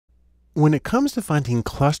When it comes to finding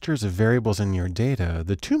clusters of variables in your data,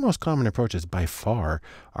 the two most common approaches by far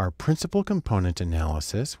are principal component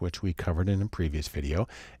analysis, which we covered in a previous video,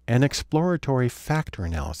 and exploratory factor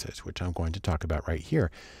analysis, which I'm going to talk about right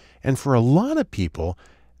here. And for a lot of people,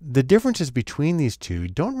 the differences between these two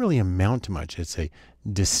don't really amount to much. It's a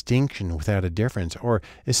distinction without a difference, or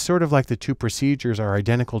it's sort of like the two procedures are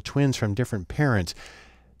identical twins from different parents.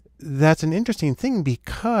 That's an interesting thing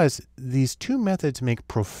because these two methods make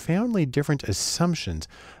profoundly different assumptions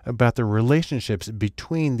about the relationships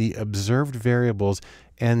between the observed variables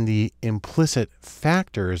and the implicit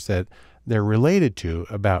factors that they're related to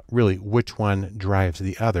about really which one drives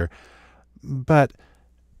the other. But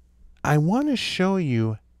I want to show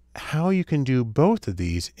you how you can do both of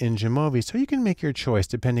these in Jamovi so you can make your choice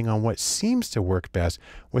depending on what seems to work best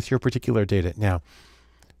with your particular data. Now,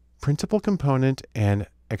 principal component and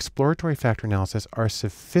exploratory factor analysis are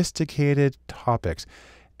sophisticated topics.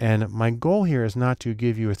 And my goal here is not to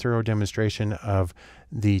give you a thorough demonstration of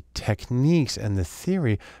the techniques and the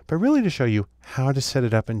theory, but really to show you how to set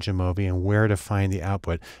it up in Jamovi and where to find the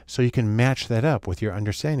output so you can match that up with your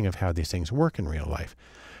understanding of how these things work in real life.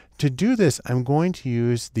 To do this, I'm going to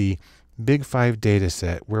use the Big 5 data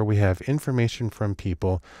set where we have information from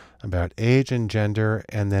people about age and gender,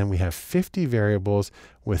 and then we have 50 variables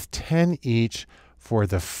with 10 each for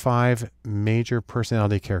the 5 major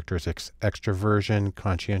personality characteristics: extroversion,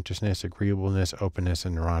 conscientiousness, agreeableness, openness,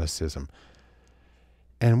 and neuroticism.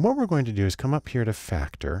 And what we're going to do is come up here to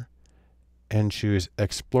Factor and choose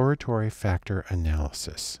Exploratory Factor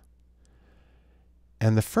Analysis.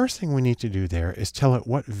 And the first thing we need to do there is tell it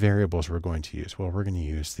what variables we're going to use. Well, we're going to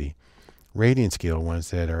use the rating scale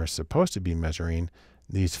ones that are supposed to be measuring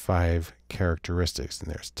these 5 characteristics.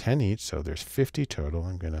 And there's 10 each, so there's 50 total.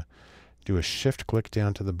 I'm going to do a shift click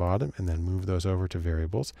down to the bottom and then move those over to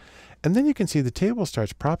variables. And then you can see the table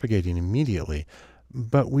starts propagating immediately.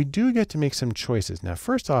 But we do get to make some choices. Now,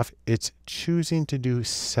 first off, it's choosing to do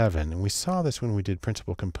 7. And we saw this when we did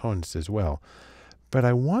principal components as well. But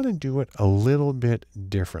I want to do it a little bit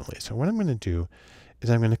differently. So what I'm going to do is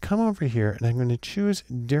I'm going to come over here and I'm going to choose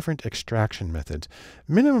different extraction methods.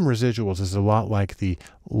 Minimum residuals is a lot like the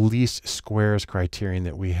least squares criterion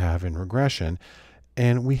that we have in regression.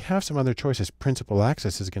 And we have some other choices. Principal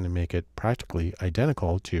axis is going to make it practically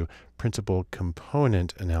identical to principal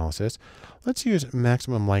component analysis. Let's use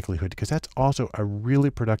maximum likelihood because that's also a really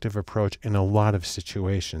productive approach in a lot of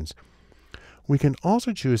situations. We can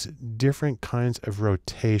also choose different kinds of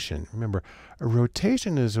rotation. Remember, a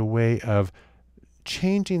rotation is a way of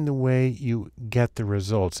changing the way you get the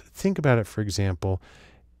results. Think about it, for example,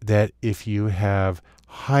 that if you have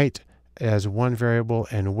height as one variable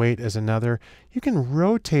and weight as another, you can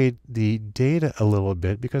rotate the data a little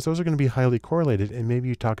bit because those are going to be highly correlated, and maybe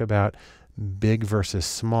you talk about big versus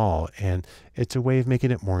small, and it's a way of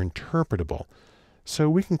making it more interpretable.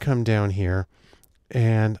 So we can come down here,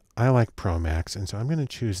 and I like Promax, and so I'm going to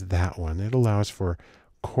choose that one. It allows for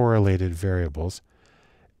correlated variables,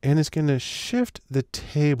 and it's going to shift the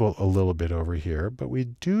table a little bit over here, but we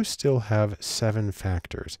do still have 7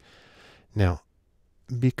 factors. Now,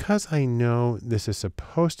 because I know this is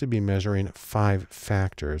supposed to be measuring 5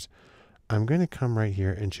 factors, I'm going to come right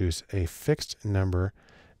here and choose a fixed number,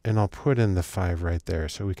 and I'll put in the 5 right there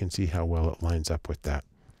so we can see how well it lines up with that.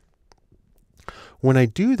 When I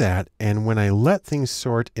do that, and when I let things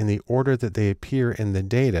sort in the order that they appear in the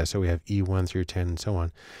data, so we have E1 through 10 and so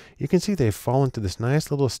on, you can see they fall into this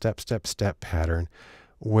nice little step, step, step pattern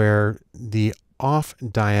where the off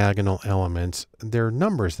diagonal elements, there are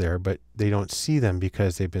numbers there, but they don't see them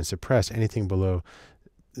because they've been suppressed. Anything below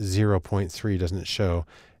 0.3 doesn't show.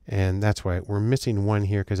 And that's why we're missing 1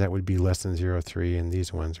 here because that would be less than 0.3, and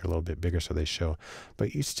these ones are a little bit bigger, so they show.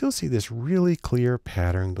 But you still see this really clear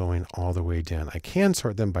pattern going all the way down. I can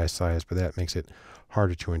sort them by size, but that makes it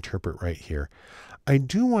harder to interpret right here. I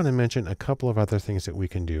do want to mention a couple of other things that we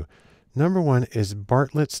can do. Number 1 is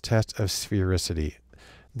Bartlett's test of sphericity.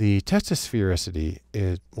 The test of sphericity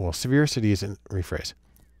is, well, sphericity is, rephrase.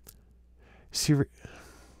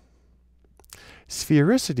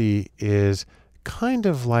 Sphericity is kind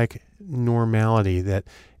of like normality, that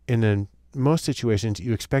in most situations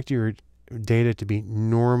you expect your data to be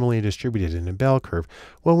normally distributed in a bell curve.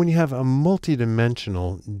 Well, when you have a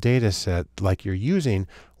multidimensional data set like you're using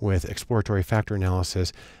with exploratory factor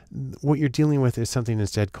analysis, what you're dealing with is something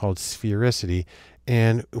instead called sphericity.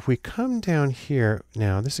 And if we come down here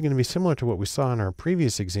now, this is going to be similar to what we saw in our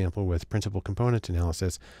previous example with principal component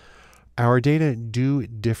analysis. Our data do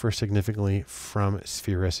differ significantly from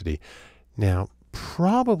sphericity. Now,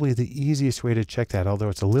 probably the easiest way to check that, although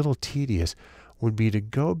it's a little tedious, would be to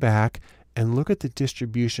go back and look at the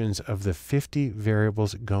distributions of the 50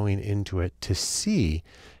 variables going into it to see,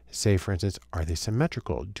 say for instance, are they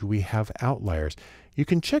symmetrical? Do we have outliers? You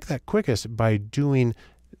can check that quickest by doing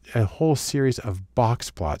a whole series of box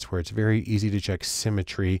plots where it's very easy to check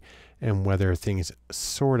symmetry and whether things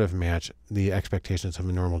sort of match the expectations of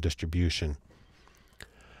a normal distribution.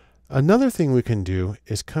 Another thing we can do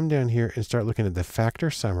is come down here and start looking at the factor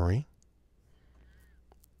summary,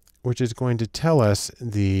 which is going to tell us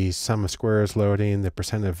the sum of squares loading, the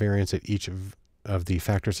percent of variance that each of the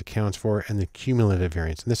factors accounts for, and the cumulative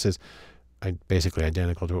variance. And this is basically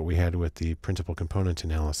identical to what we had with the principal component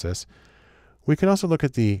analysis. We can also look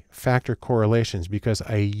at the factor correlations because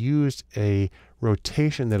I used a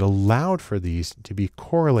rotation that allowed for these to be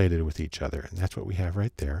correlated with each other. And that's what we have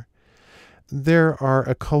right there. There are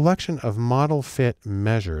a collection of model fit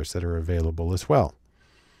measures that are available as well.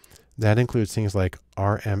 That includes things like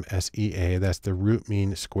RMSEA, that's the root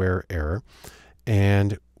mean square error.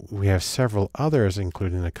 And we have several others,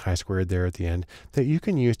 including a chi-squared there at the end, that you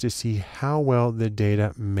can use to see how well the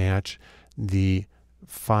data match the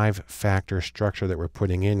 5-factor structure that we're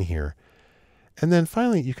putting in here. And then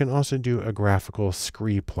finally, you can also do a graphical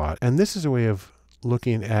scree plot. And this is a way of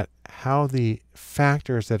looking at how the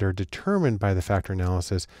factors that are determined by the factor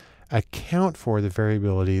analysis account for the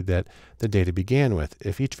variability that the data began with.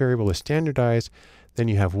 If each variable is standardized, then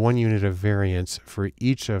you have 1 unit of variance for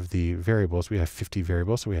each of the variables. We have 50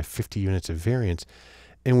 variables, so we have 50 units of variance.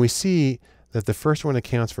 And we see that the first one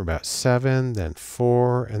accounts for about 7, then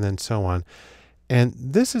 4, and then so on. And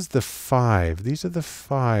this is the 5. These are the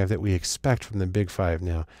 5 that we expect from the big 5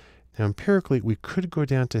 now. Now, empirically, we could go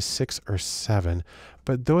down to 6 or 7,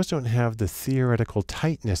 but those don't have the theoretical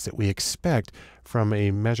tightness that we expect from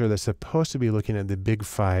a measure that's supposed to be looking at the big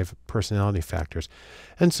 5 personality factors.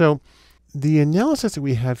 And so the analysis that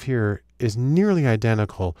we have here is nearly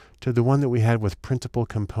identical to the one that we had with principal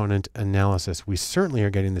component analysis. We certainly are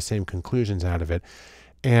getting the same conclusions out of it.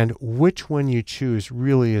 And which one you choose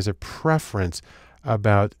really is a preference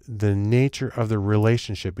about the nature of the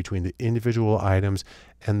relationship between the individual items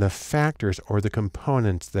and the factors or the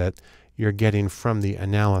components that you're getting from the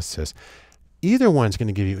analysis. Either one's going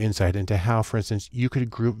to give you insight into how, for instance, you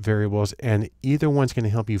could group variables, and either one's going to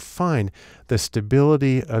help you find the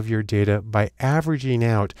stability of your data by averaging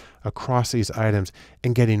out across these items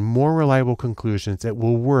and getting more reliable conclusions that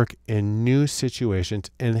will work in new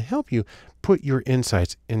situations and help you put your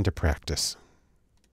insights into practice.